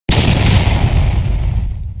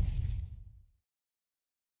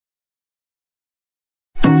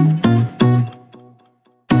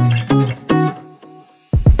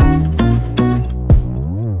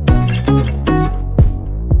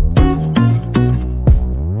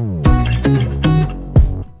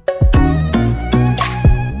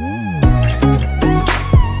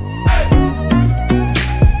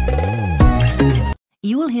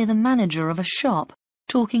hear the manager of a shop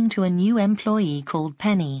talking to a new employee called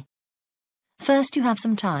Penny. First, you have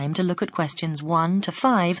some time to look at questions 1 to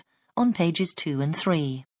 5 on pages 2 and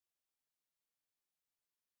 3.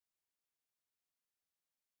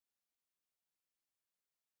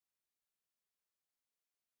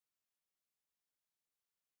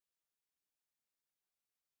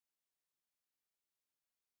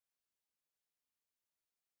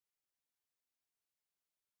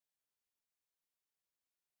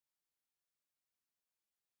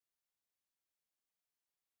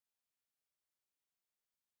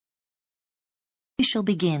 We shall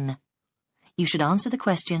begin. You should answer the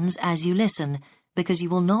questions as you listen, because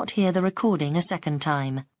you will not hear the recording a second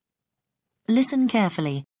time. Listen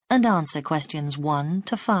carefully and answer questions 1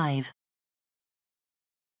 to 5.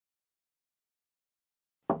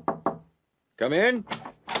 Come in.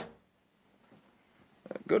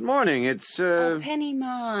 Good morning, it's, Oh, Penny,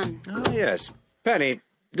 man. Oh, yes. Penny,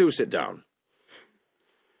 do sit down.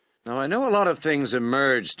 Now, I know a lot of things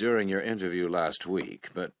emerged during your interview last week,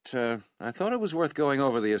 but I thought it was worth going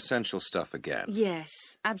over the essential stuff again. Yes,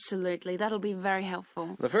 absolutely. That'll be very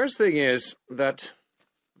helpful. The first thing is that,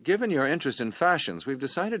 given your interest in fashions, we've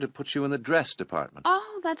decided to put you in the dress department.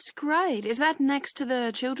 Oh, that's great. Is that next to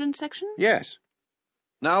the children's section? Yes.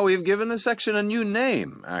 Now, we've given the section a new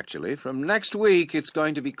name, actually. From next week, it's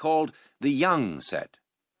going to be called the Young Set.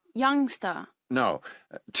 Youngster. No,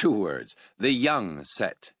 2 words. The Young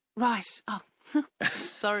Set. Right. Oh,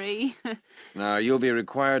 sorry. Now, you'll be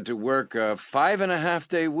required to work a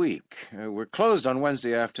 5.5-day week. We're closed on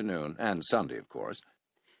Wednesday afternoon, and Sunday, of course.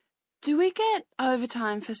 Do we get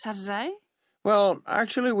overtime for Saturday? Well,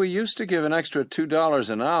 actually, we used to give an extra $2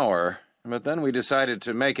 an hour, but then we decided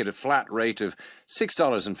to make it a flat rate of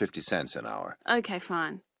 $6.50 an hour. Okay,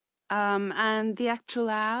 fine. And the actual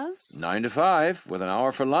hours? 9 to 5, with an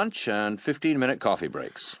hour for lunch and 15-minute coffee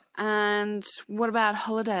breaks. And what about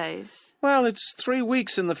holidays? Well, it's 3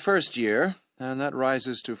 weeks in the first year, and that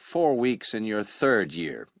rises to 4 weeks in your 3rd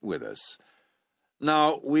year with us.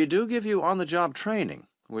 Now, we do give you on-the-job training,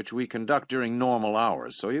 which we conduct during normal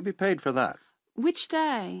hours, so you'll be paid for that. Which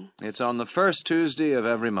day? It's on the first Tuesday of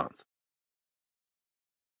every month.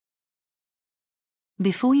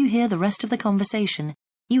 Before you hear the rest of the conversation,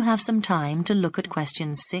 you have some time to look at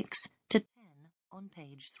questions 6 to 10 on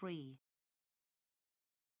page 3.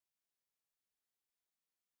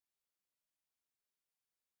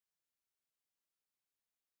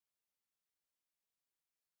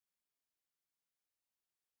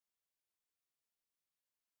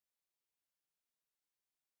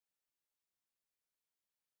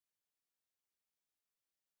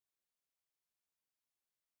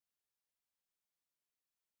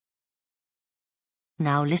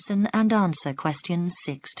 Now listen and answer questions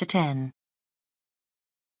 6 to 10.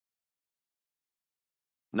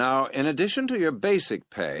 Now, in addition to your basic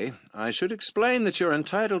pay, I should explain that you're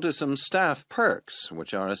entitled to some staff perks,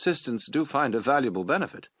 which our assistants do find a valuable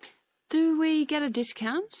benefit. Do we get a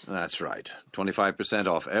discount? That's right. 25%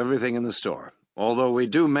 off everything in the store. Although we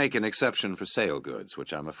do make an exception for sale goods,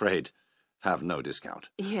 which I'm afraid have no discount.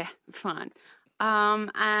 Yeah, fine.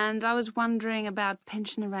 And I was wondering about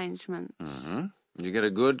pension arrangements. Mm-hmm. You get a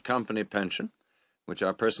good company pension, which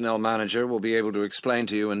our personnel manager will be able to explain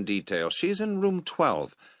to you in detail. She's in room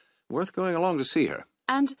 12. Worth going along to see her.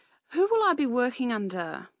 And who will I be working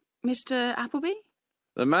under? Mr. Appleby?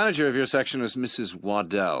 The manager of your section is Mrs.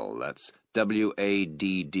 Waddell. That's Waddell.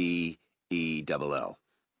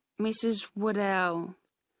 Mrs. Waddell.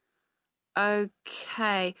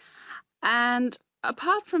 Okay. And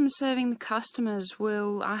apart from serving the customers,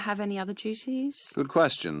 will I have any other duties? Good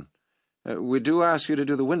question. We do ask you to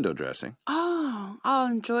do the window dressing. Oh, I'll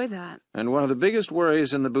enjoy that. And one of the biggest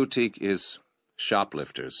worries in the boutique is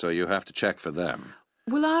shoplifters, so you have to check for them.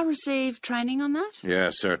 Will I receive training on that?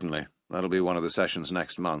 Yes, certainly. That'll be one of the sessions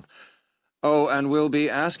next month. Oh, and we'll be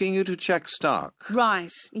asking you to check stock.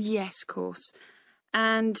 Right. Yes, of course.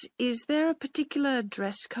 And is there a particular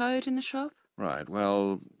dress code in the shop? Right.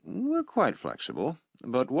 Well, we're quite flexible.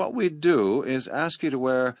 But what we do is ask you to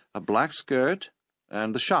wear a black skirt,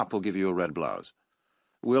 and the shop will give you a red blouse.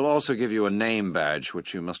 We'll also give you a name badge,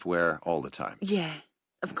 which you must wear all the time. Yeah,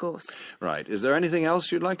 of course. Right. Is there anything else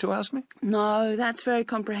you'd like to ask me? No, that's very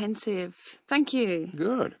comprehensive. Thank you.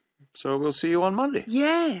 Good. So we'll see you on Monday.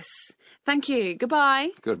 Yes. Thank you.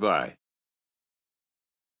 Goodbye. Goodbye.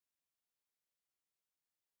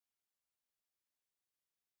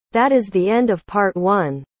 That is the end of part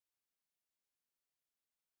 1.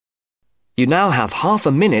 You now have half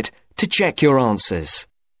a minute to check your answers.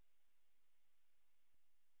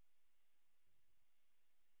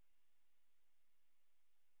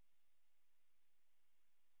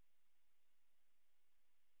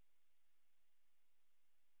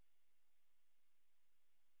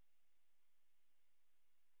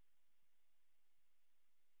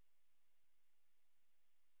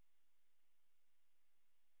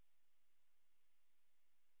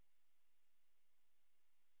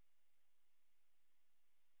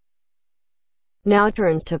 Now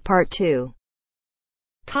turns to Part 2.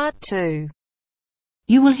 Part 2.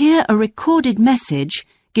 You will hear a recorded message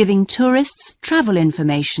giving tourists travel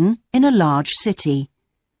information in a large city.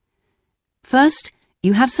 First,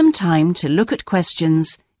 you have some time to look at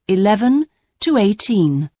questions 11 to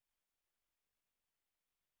 18.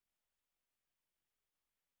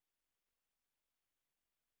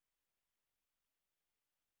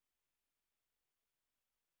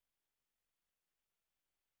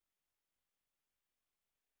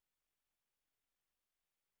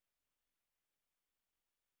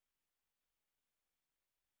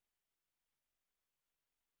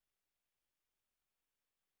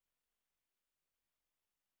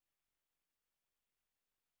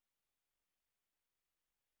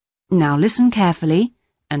 Now listen carefully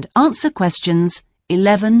and answer questions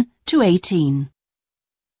 11 to 18.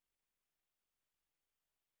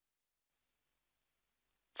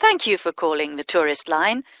 Thank you for calling the tourist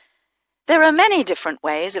line. There are many different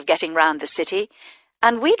ways of getting round the city,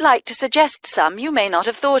 and we'd like to suggest some you may not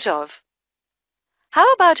have thought of.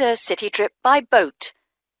 How about a city trip by boat?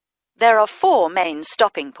 There are 4 main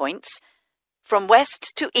stopping points. From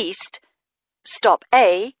west to east, Stop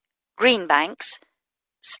A, Greenbanks,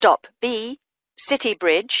 Stop B, City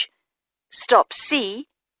Bridge, Stop C,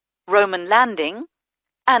 Roman Landing,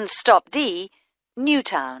 and Stop D,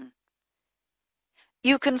 Newtown.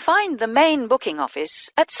 You can find the main booking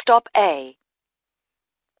office at Stop A.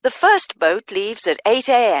 The first boat leaves at 8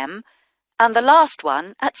 a.m. and the last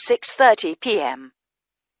one at 6:30 p.m.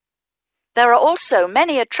 There are also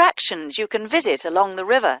many attractions you can visit along the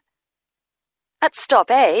river. At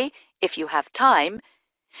Stop A, if you have time,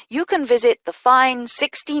 you can visit the fine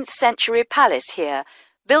 16th century palace here,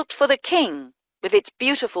 built for the king, with its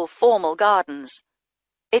beautiful formal gardens.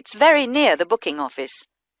 It's very near the booking office.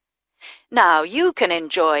 Now you can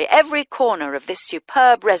enjoy every corner of this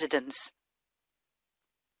superb residence.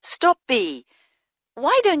 Stop B.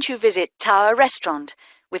 Why don't you visit Tower Restaurant,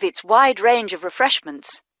 with its wide range of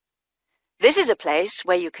refreshments? This is a place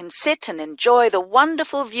where you can sit and enjoy the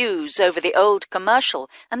wonderful views over the old commercial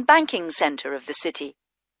and banking centre of the city.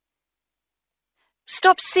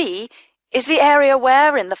 Stop C is the area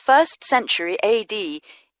where, in the 1st century AD,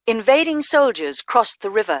 invading soldiers crossed the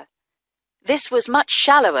river. This was much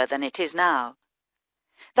shallower than it is now.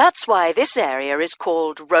 That's why this area is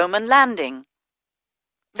called Roman Landing.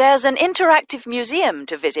 There's an interactive museum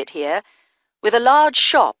to visit here, with a large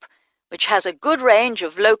shop which has a good range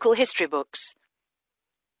of local history books.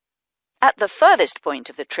 At the furthest point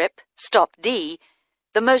of the trip, Stop D,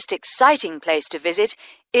 the most exciting place to visit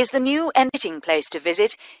is the new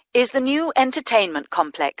entertainment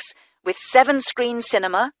complex with 7-screen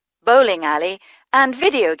cinema, bowling alley, and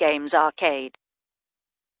video games arcade.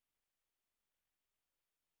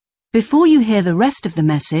 Before you hear the rest of the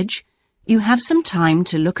message, you have some time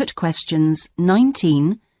to look at questions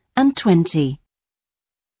 19 and 20.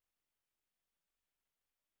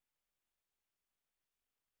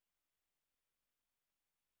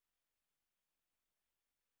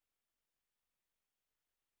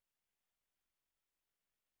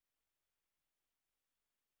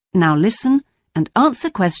 Now listen and answer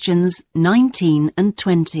questions 19 and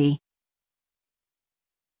 20.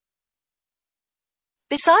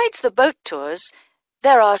 Besides the boat tours,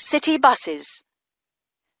 there are city buses.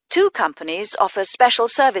 2 companies offer special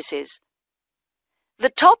services. The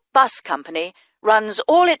top bus company runs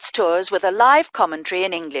all its tours with a live commentary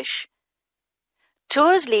in English.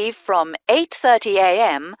 Tours leave from 8:30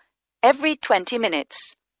 a.m. every 20 minutes.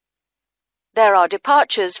 There are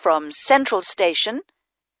departures from Central Station,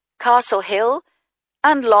 Castle Hill,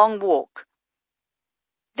 and Long Walk.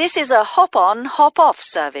 This is a hop-on, hop-off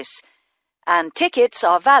service, and tickets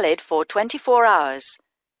are valid for 24 hours.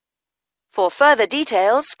 For further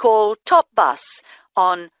details, call Top Bus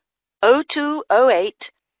on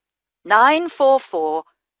 0208 944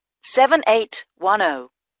 7810.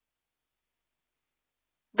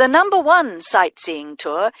 The number 1 sightseeing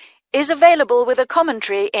tour is available with a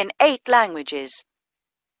commentary in 8 languages.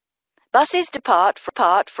 Buses depart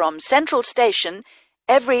from Central Station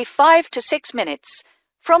every 5 to 6 minutes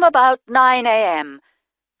from about 9 a.m.,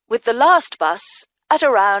 with the last bus at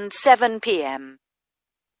around 7 p.m.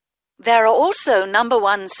 There are also number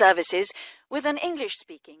 1 services with an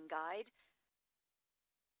English-speaking guide.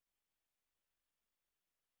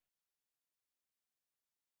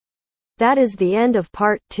 That is the end of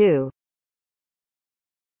Part 2.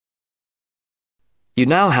 You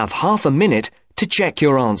now have half a minute to check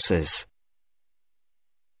your answers.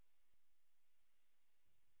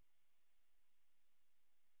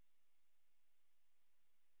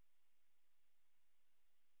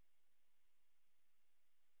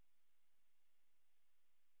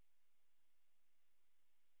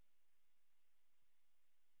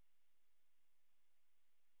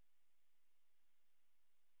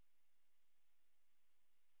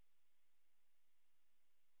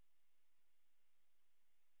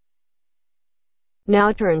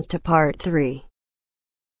 Now turns to part 3.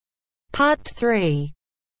 Part 3.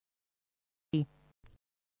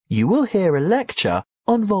 You will hear a lecture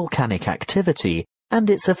on volcanic activity and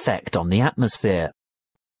its effect on the atmosphere.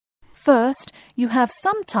 First, you have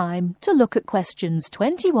some time to look at questions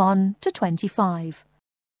 21 to 25.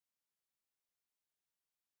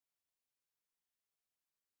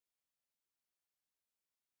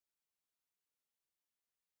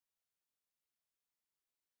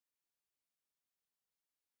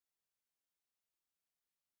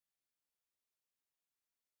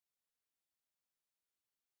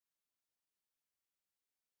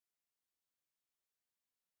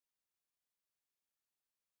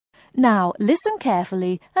 Now, listen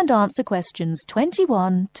carefully and answer questions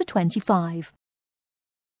 21 to 25.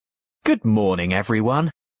 Good morning, everyone.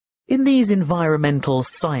 In these environmental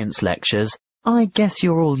science lectures, I guess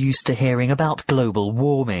you're all used to hearing about global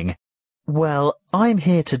warming. Well, I'm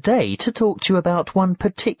here today to talk to you about one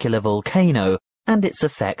particular volcano and its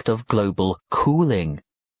effect of global cooling.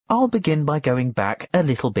 I'll begin by going back a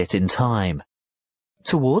little bit in time.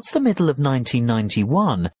 Towards the middle of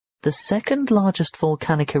 1991, the second largest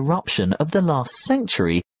volcanic eruption of the last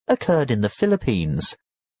century occurred in the Philippines,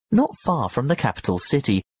 not far from the capital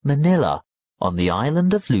city, Manila, on the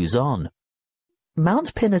island of Luzon.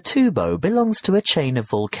 Mount Pinatubo belongs to a chain of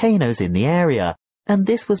volcanoes in the area, and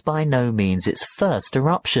this was by no means its first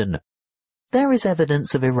eruption. There is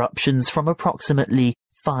evidence of eruptions from approximately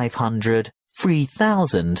 500,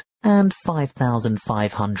 3,000 and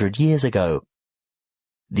 5,500 years ago.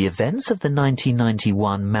 The events of the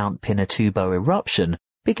 1991 Mount Pinatubo eruption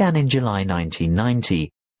began in July 1990,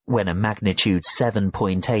 when a magnitude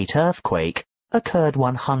 7.8 earthquake occurred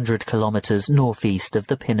 100 kilometers northeast of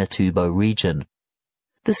the Pinatubo region.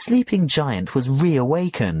 The sleeping giant was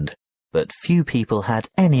reawakened, but few people had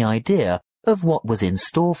any idea of what was in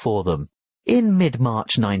store for them. In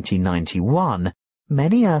mid-March 1991,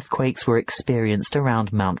 many earthquakes were experienced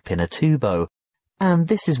around Mount Pinatubo, and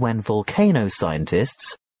this is when volcano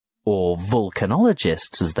scientists, or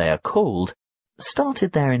volcanologists as they are called,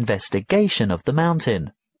 started their investigation of the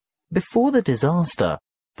mountain. Before the disaster,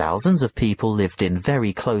 thousands of people lived in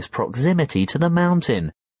very close proximity to the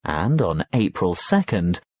mountain, and on April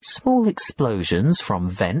 2nd, small explosions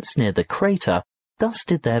from vents near the crater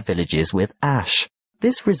dusted their villages with ash.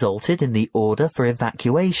 This resulted in the order for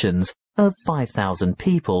evacuations of 5,000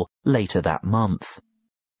 people later that month.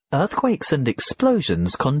 Earthquakes and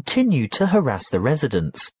explosions continued to harass the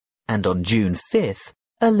residents, and on June 5th,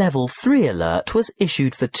 a Level 3 alert was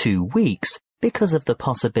issued for 2 weeks because of the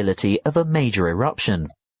possibility of a major eruption.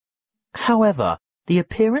 However, the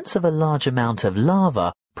appearance of a large amount of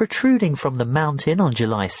lava protruding from the mountain on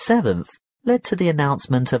July 7th led to the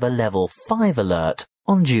announcement of a Level 5 alert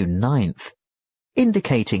on June 9th,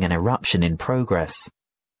 indicating an eruption in progress.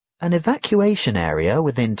 An evacuation area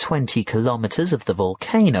within 20 kilometers of the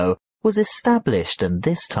volcano was established, and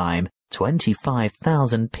this time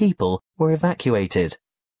 25,000 people were evacuated.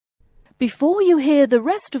 Before you hear the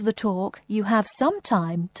rest of the talk, you have some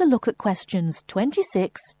time to look at questions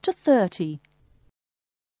 26 to 30.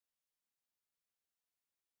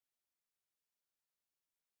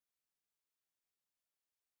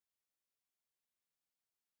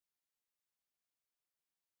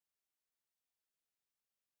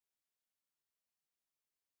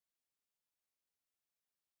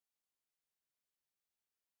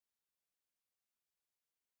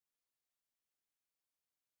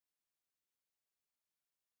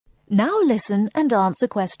 Now listen and answer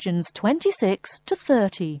questions 26 to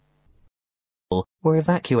 30. Were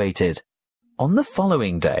evacuated. On the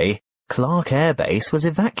following day, Clark Air Base was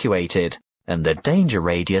evacuated, and the danger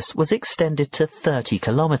radius was extended to 30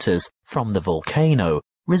 kilometers from the volcano,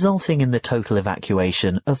 resulting in the total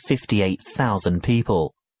evacuation of 58,000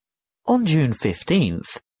 people. On June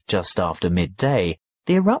 15th, just after midday,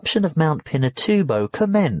 the eruption of Mount Pinatubo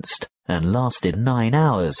commenced and lasted 9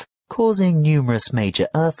 hours, causing numerous major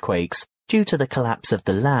earthquakes due to the collapse of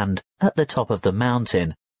the land at the top of the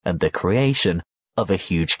mountain and the creation of a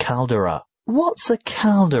huge caldera. What's a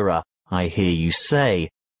caldera, I hear you say?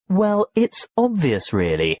 Well, it's obvious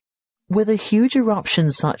really. With a huge eruption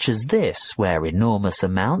such as this, where enormous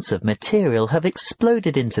amounts of material have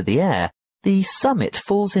exploded into the air, the summit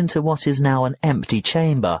falls into what is now an empty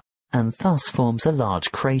chamber and thus forms a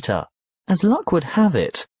large crater. As luck would have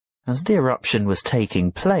it, as the eruption was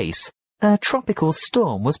taking place, a tropical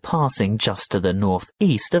storm was passing just to the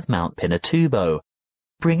northeast of Mount Pinatubo,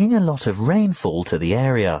 bringing a lot of rainfall to the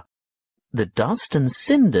area. The dust and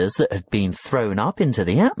cinders that had been thrown up into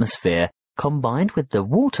the atmosphere combined with the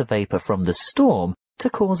water vapor from the storm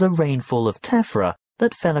to cause a rainfall of tephra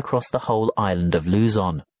that fell across the whole island of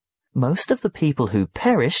Luzon. Most of the people who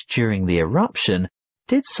perished during the eruption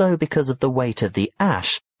did so because of the weight of the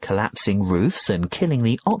ash collapsing roofs and killing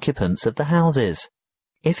the occupants of the houses.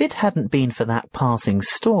 If it hadn't been for that passing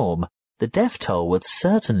storm, the death toll would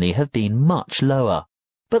certainly have been much lower.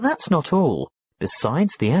 But that's not all.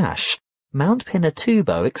 Besides the ash, Mount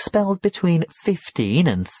Pinatubo expelled between 15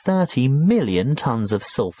 and 30 million tons of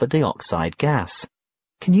sulfur dioxide gas.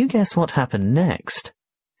 Can you guess what happened next?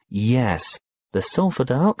 Yes, the sulfur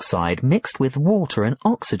dioxide mixed with water and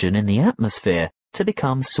oxygen in the atmosphere to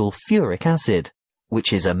become sulfuric acid,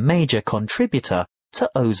 which is a major contributor to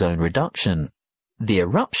ozone reduction. The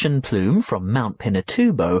eruption plume from Mount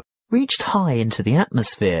Pinatubo reached high into the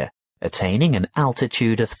atmosphere, attaining an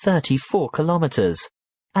altitude of 34 kilometers,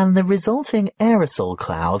 and the resulting aerosol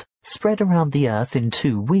cloud spread around the Earth in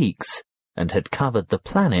 2 weeks and had covered the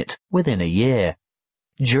planet within a year.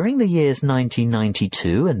 During the years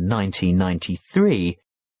 1992 and 1993,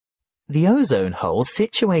 the ozone hole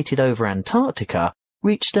situated over Antarctica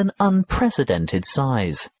reached an unprecedented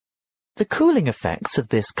size. The cooling effects of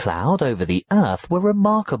this cloud over the Earth were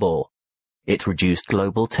remarkable. It reduced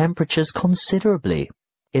global temperatures considerably.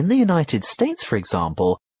 In the United States, for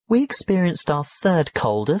example, we experienced our third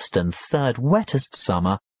coldest and third wettest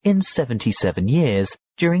summer in 77 years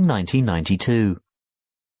during 1992.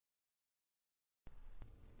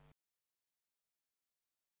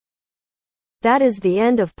 That is the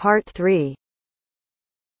end of part 3.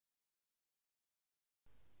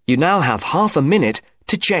 You now have half a minute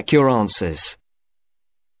to check your answers.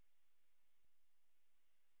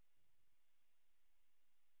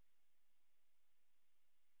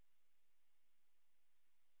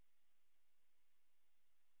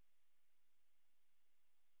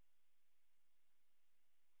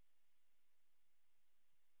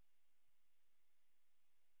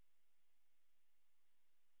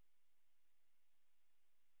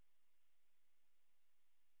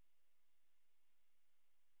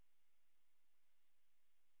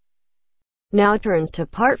 Now turns to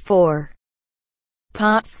part 4.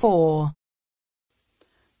 Part 4.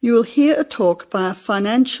 You will hear a talk by a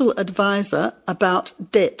financial advisor about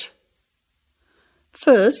debt.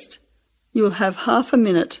 First, you will have half a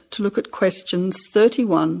minute to look at questions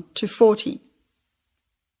 31 to 40.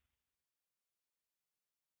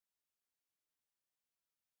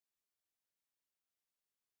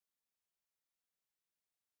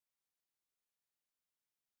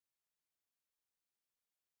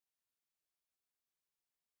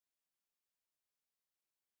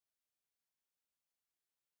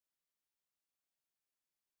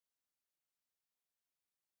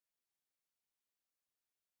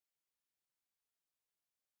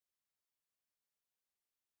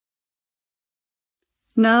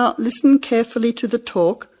 Now listen carefully to the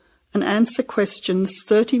talk and answer questions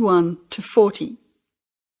 31 to 40.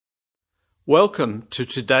 Welcome to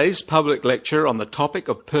today's public lecture on the topic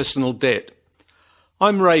of personal debt.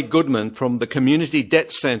 I'm Ray Goodman from the Community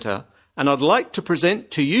Debt Centre, and I'd like to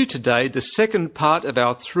present to you today the second part of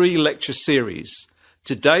our 3-lecture series.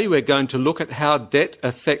 Today we're going to look at how debt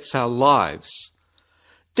affects our lives.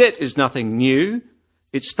 Debt is nothing new.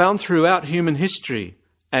 It's found throughout human history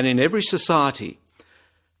and in every society.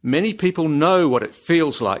 Many people know what it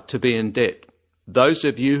feels like to be in debt. Those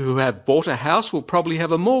of you who have bought a house will probably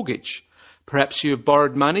have a mortgage. Perhaps you have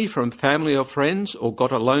borrowed money from family or friends or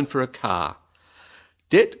got a loan for a car.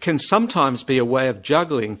 Debt can sometimes be a way of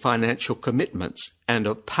juggling financial commitments and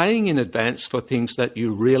of paying in advance for things that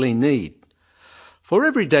you really need. For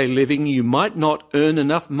everyday living, you might not earn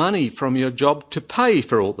enough money from your job to pay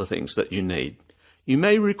for all the things that you need. You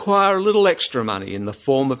may require a little extra money in the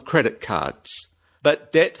form of credit cards.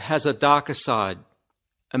 But debt has a darker side.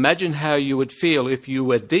 Imagine how you would feel if you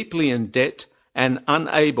were deeply in debt and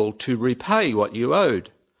unable to repay what you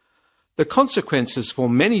owed. The consequences for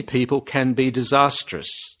many people can be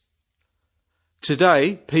disastrous.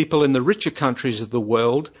 Today, people in the richer countries of the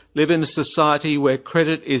world live in a society where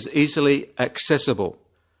credit is easily accessible.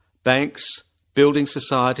 Banks, building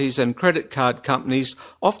societies and credit card companies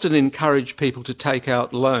often encourage people to take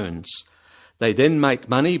out loans. They then make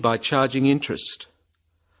money by charging interest.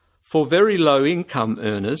 For very low income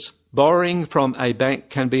earners, borrowing from a bank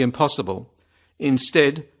can be impossible.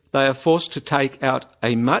 Instead, they are forced to take out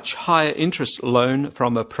a much higher interest loan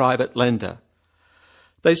from a private lender.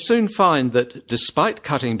 They soon find that despite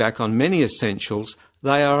cutting back on many essentials,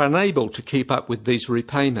 they are unable to keep up with these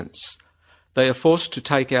repayments. They are forced to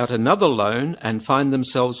take out another loan and find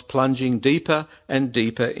themselves plunging deeper and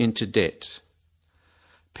deeper into debt.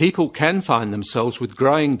 People can find themselves with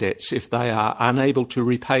growing debts if they are unable to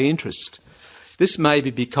repay interest. This may be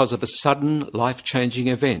because of a sudden life-changing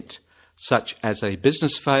event, such as a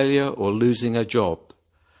business failure or losing a job.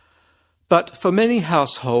 But for many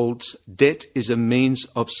households, debt is a means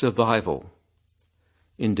of survival.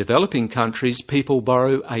 In developing countries, people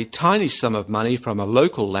borrow a tiny sum of money from a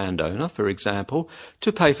local landowner, for example,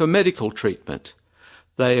 to pay for medical treatment.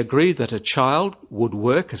 They agree that a child would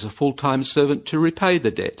work as a full-time servant to repay the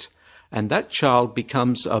debt, and that child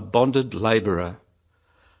becomes a bonded labourer.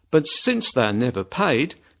 But since they are never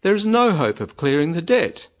paid, there is no hope of clearing the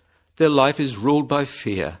debt. Their life is ruled by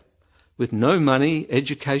fear. With no money,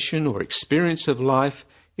 education, or experience of life,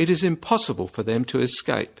 it is impossible for them to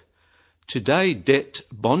escape. Today, debt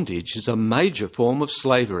bondage is a major form of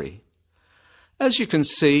slavery. As you can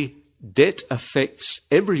see, debt affects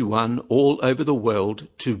everyone all over the world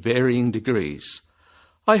to varying degrees.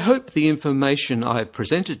 I hope the information I have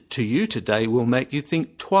presented to you today will make you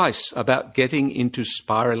think twice about getting into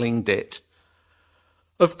spiralling debt.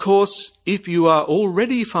 Of course, if you are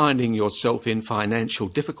already finding yourself in financial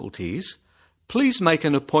difficulties, please make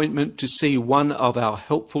an appointment to see one of our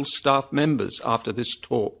helpful staff members after this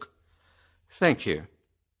talk. Thank you.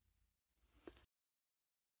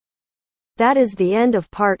 That is the end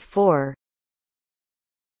of part 4.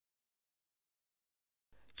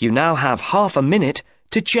 You now have half a minute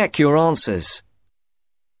to check your answers.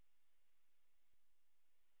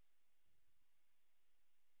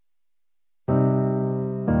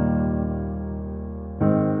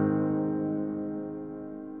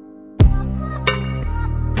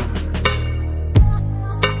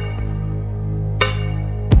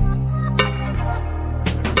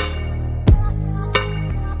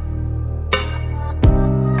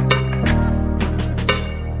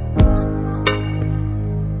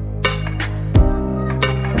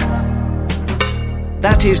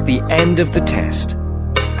 That is the end of the test.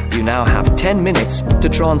 You now have 10 minutes to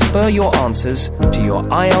transfer your answers to your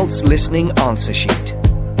Ielts listening answer sheet.